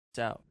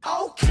out.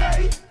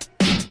 Okay.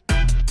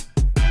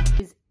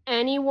 Is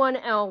anyone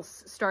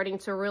else starting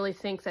to really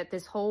think that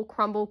this whole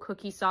Crumbl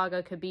cookie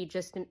saga could be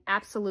just an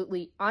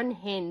absolutely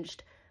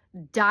unhinged,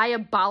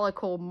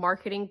 diabolical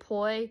marketing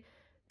ploy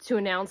to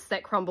announce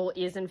that Crumbl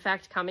is in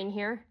fact coming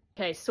here?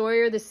 Okay,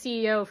 Sawyer, the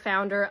CEO,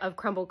 founder of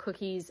Crumbl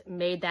Cookies,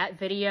 made that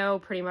video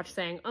pretty much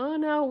saying, oh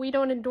no, we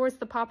don't endorse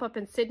the pop-up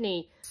in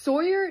Sydney.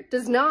 Sawyer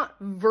does not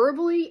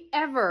verbally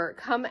ever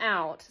come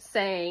out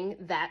saying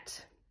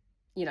that,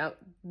 you know,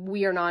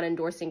 we are not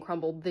endorsing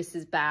Crumbl, this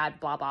is bad,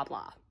 blah, blah,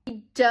 blah.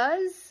 He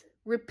does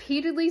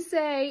repeatedly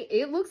say,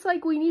 it looks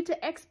like we need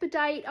to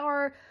expedite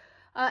our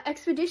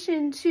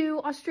expedition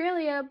to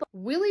Australia, but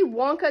Willy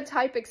Wonka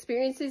type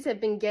experiences have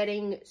been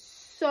getting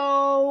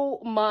so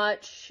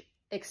much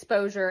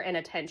exposure and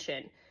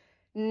attention,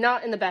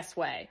 not in the best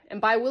way. And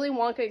by Willy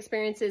Wonka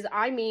experiences,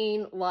 I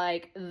mean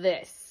like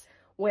this,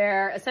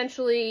 where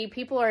essentially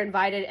people are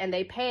invited and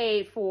they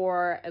pay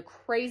for a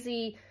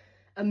crazy,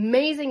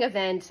 amazing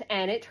event,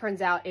 and it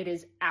turns out it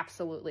is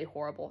absolutely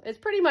horrible. It's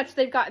pretty much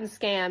they've gotten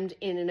scammed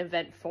in an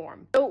event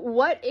form. So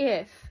what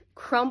if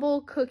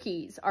Crumbl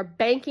Cookies are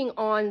banking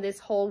on this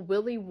whole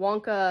Willy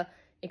Wonka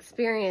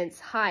experience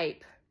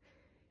hype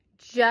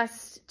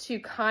just to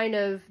kind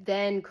of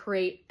then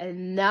create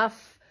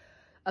enough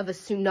of a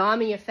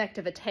tsunami effect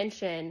of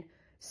attention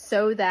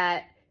so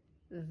that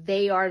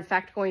they are in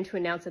fact going to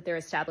announce that they're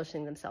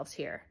establishing themselves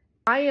here?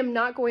 I am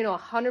not going to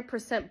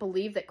 100%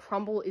 believe that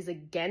Crumbl is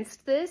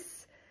against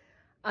this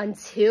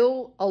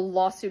until a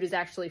lawsuit is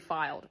actually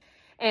filed.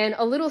 And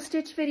a little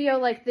Stitch video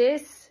like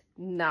this,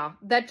 no,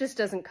 that just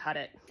doesn't cut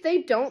it. If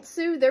they don't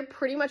sue, they're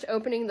pretty much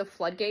opening the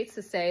floodgates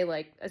to say,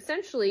 like,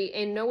 essentially,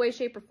 in no way,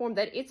 shape, or form,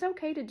 that it's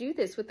okay to do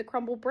this with the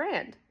Crumbl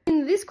brand.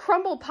 And this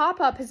Crumbl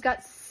pop-up has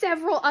got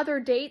several other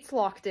dates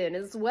locked in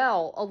as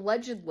well,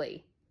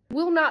 allegedly.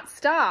 Will not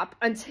stop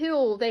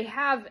until they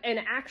have an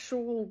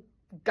actual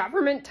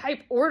government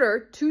type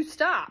order to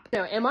stop.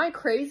 Now, am I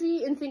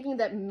crazy in thinking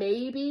that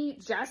maybe,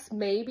 just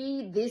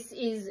maybe, this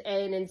is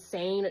an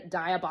insane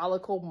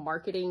diabolical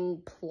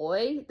marketing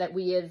ploy that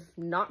we have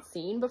not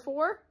seen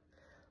before?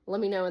 Let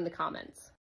me know in the comments.